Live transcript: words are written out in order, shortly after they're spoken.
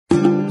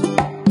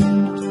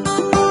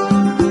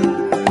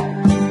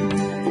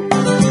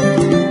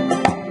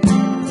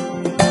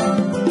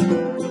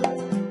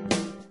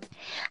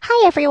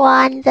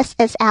everyone, this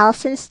is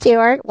Allison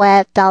Stewart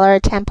with Dollar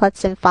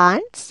Templates and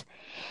Fonts.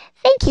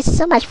 Thank you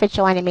so much for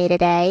joining me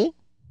today.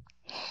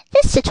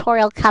 This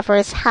tutorial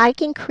covers how you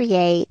can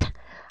create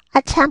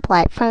a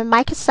template from a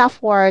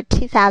Microsoft Word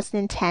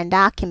 2010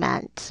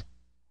 document.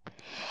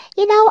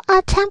 You know,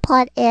 a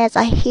template is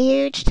a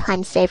huge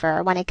time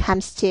saver when it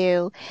comes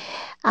to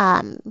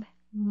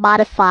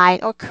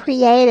modifying or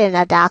creating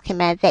a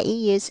document that you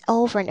use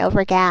over and over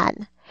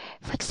again.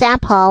 For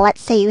example,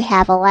 let's say you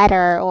have a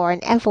letter or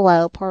an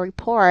envelope or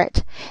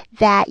report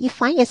that you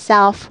find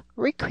yourself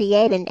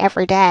recreating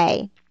every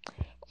day.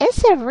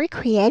 Instead of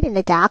recreating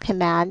the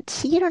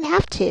document, you don't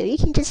have to. You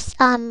can just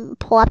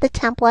pull up the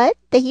template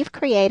that you've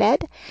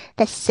created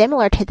that's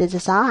similar to the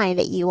design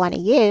that you want to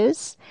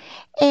use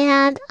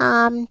and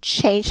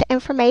change the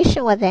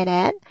information within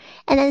it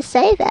and then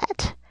save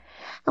it.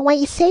 And when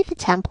you save the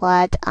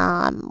template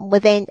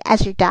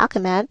as your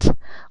document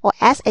or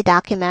as a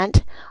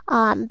document,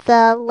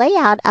 the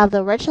layout of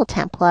the original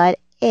template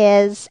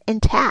is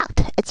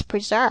intact. It's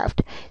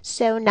preserved.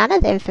 So none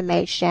of the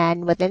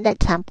information within that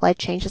template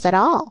changes at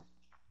all.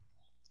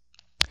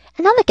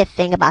 Another good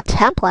thing about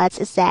templates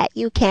is that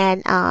you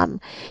can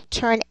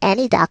turn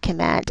any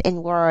document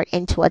in Word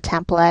into a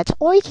template,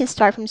 or you can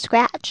start from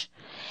scratch.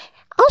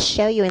 I'll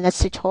show you in this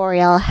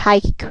tutorial how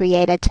you can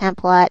create a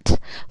template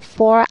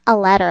for a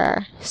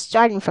letter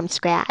starting from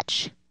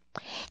scratch.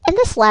 In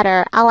this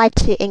letter, I like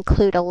to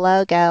include a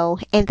logo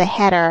in the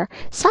header,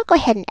 so I'll go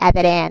ahead and add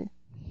it in.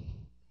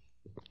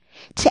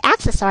 To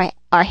access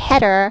our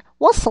header,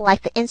 we'll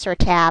select the Insert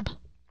tab.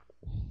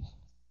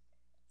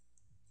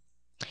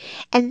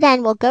 And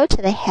then we'll go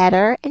to the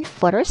Header and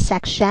Footer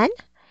section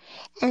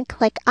and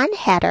click on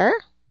Header.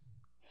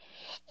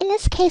 In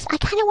this case, I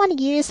kind of want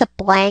to use a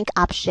blank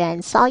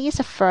option, so I'll use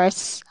the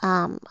first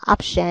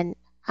option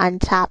on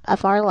top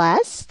of our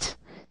list.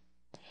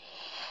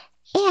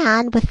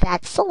 And with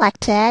that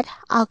selected,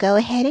 I'll go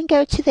ahead and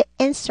go to the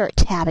Insert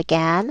tab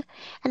again,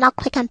 and I'll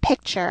click on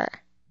Picture.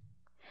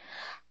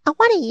 I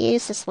want to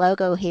use this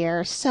logo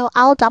here, so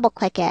I'll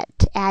double-click it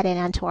to add it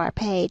onto our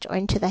page or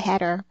into the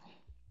header.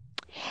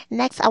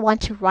 Next, I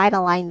want to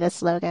right-align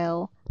this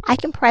logo. I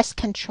can press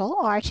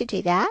Ctrl-R to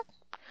do that.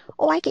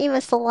 Or I can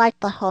even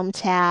select the Home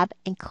tab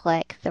and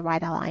click the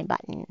Right Align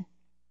button.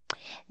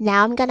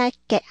 Now I'm going to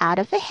get out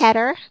of the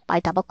header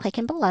by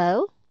double-clicking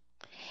below.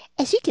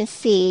 As you can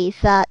see,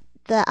 the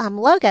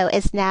logo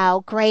is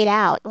now grayed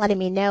out, letting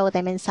me know that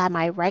I'm inside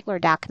my regular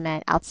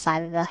document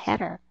outside of the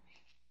header.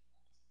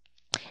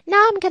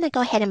 Now I'm going to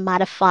go ahead and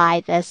modify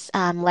this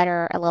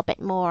letter a little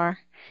bit more.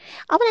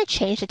 I'm going to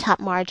change the top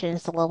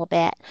margins a little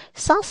bit,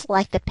 so I'll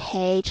select the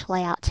Page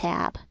Layout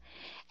tab.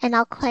 And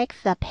I'll click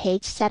the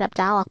Page Setup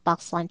dialog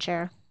box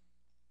launcher.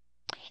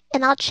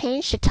 And I'll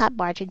change the top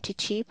margin to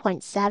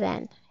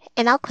 2.7.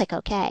 And I'll click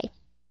OK.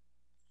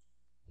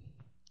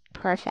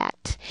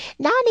 Perfect.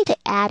 Now I need to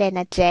add in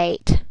a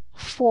date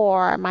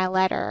for my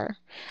letter.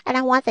 And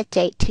I want the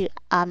date to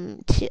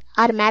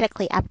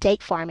automatically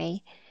update for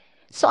me.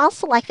 So I'll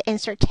select the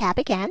Insert tab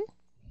again.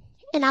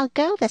 And I'll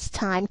go this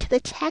time to the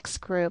Text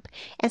group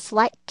and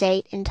select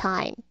Date and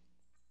Time.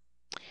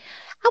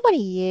 I want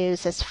to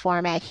use this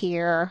format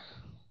here.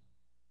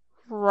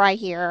 Right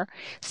here.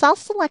 So I'll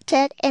select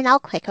it and I'll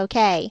click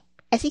OK.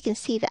 As you can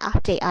see, the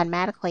update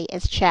automatically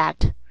is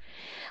checked.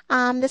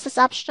 This is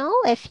optional.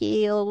 If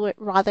you would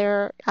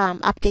rather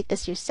update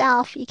this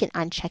yourself, you can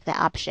uncheck that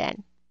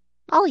option.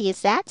 I'll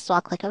use that, so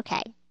I'll click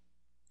OK.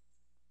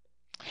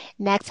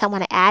 Next, I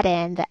want to add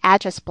in the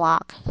address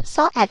block,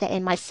 so I'll add that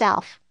in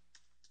myself.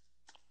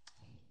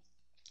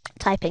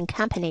 Type in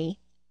company,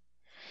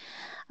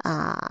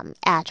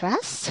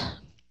 address,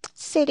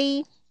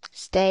 city,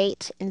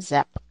 state, and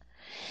zip.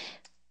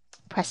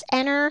 Press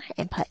enter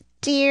and put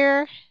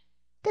dear.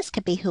 This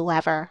could be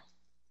whoever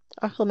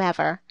or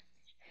whomever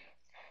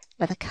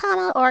with a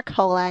comma or a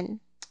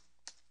colon,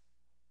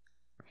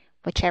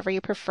 whichever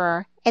you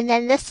prefer. And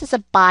then this is a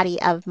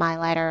body of my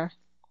letter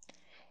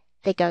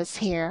that goes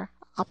here.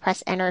 I'll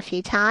press enter a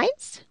few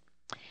times,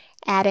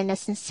 add in a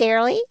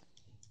sincerely,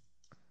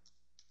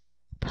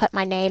 put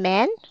my name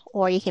in,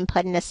 or you can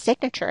put in a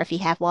signature if you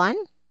have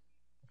one.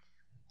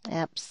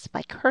 Oops,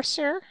 my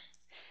cursor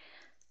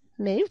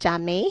moved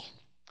on me.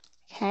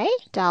 Okay,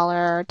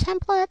 Dollar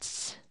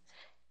Templates,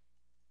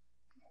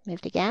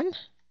 moved again,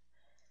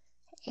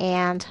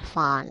 and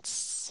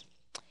Fonts.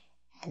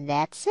 And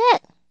that's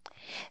it.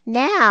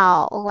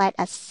 Now, let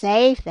us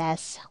save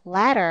this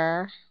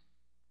letter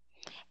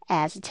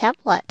as a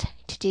template.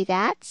 To do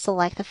that,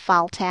 select the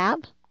File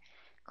tab,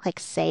 click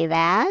Save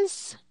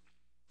As.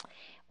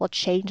 We'll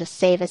change the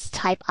Save As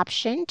Type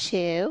option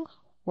to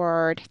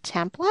Word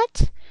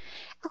Template.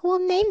 And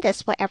we'll name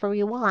this whatever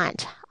we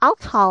want. I'll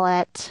call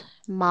it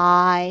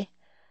My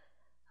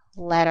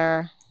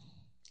Letter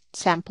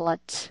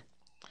Template.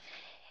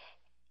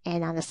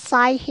 And on the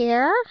side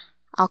here,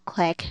 I'll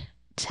click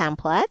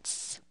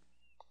Templates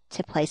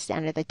to place it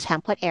under the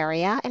template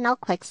area, and I'll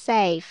click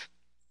Save.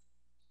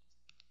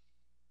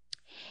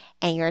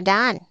 And you're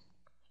done.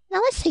 Now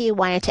let's say you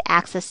wanted to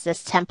access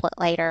this template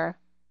later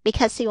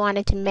because you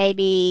wanted to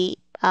maybe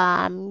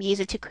use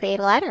it to create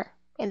a letter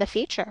in the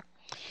future.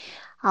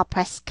 I'll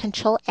press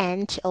Control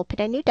N to open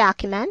a new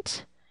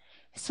document.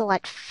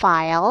 Select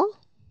File.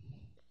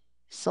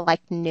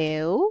 Select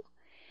New.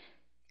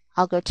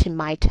 I'll go to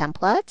My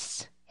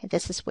Templates. And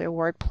this is where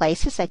Word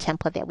places a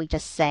template that we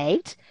just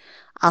saved.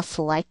 I'll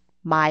select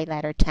My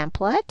Letter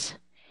Template.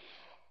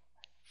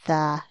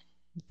 The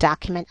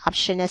document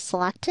option is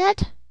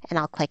selected, and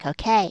I'll click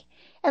OK.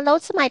 It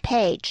loads to my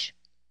page.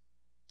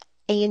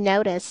 And you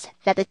notice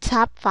that the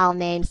top file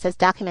name says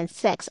Document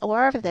 6, or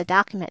wherever the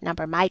document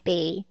number might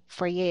be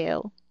for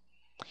you.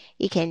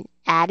 You can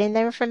add in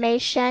the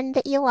information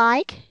that you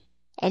like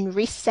and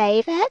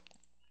resave it,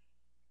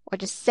 or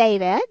just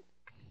save it.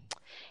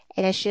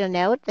 And as you'll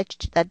note,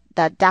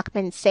 the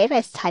document save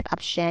as type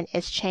option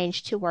is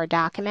changed to Word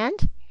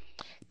document.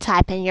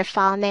 Type in your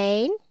file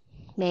name,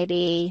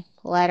 maybe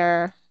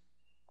letter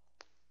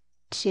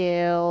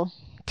to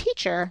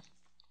teacher,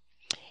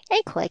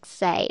 and click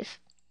Save.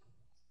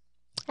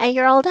 And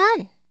you're all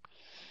done.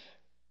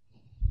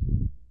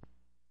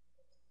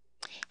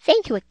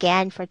 Thank you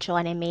again for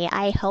joining me.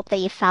 I hope that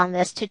you found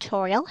this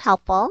tutorial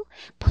helpful.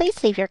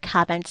 Please leave your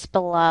comments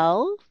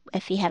below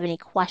if you have any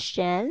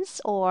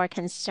questions or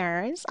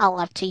concerns. I'd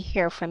love to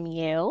hear from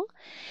you.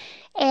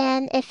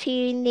 And if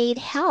you need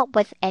help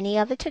with any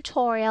of the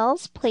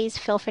tutorials, please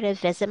feel free to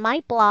visit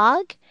my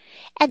blog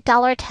at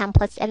Dollar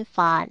Templates and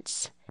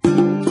Fonts.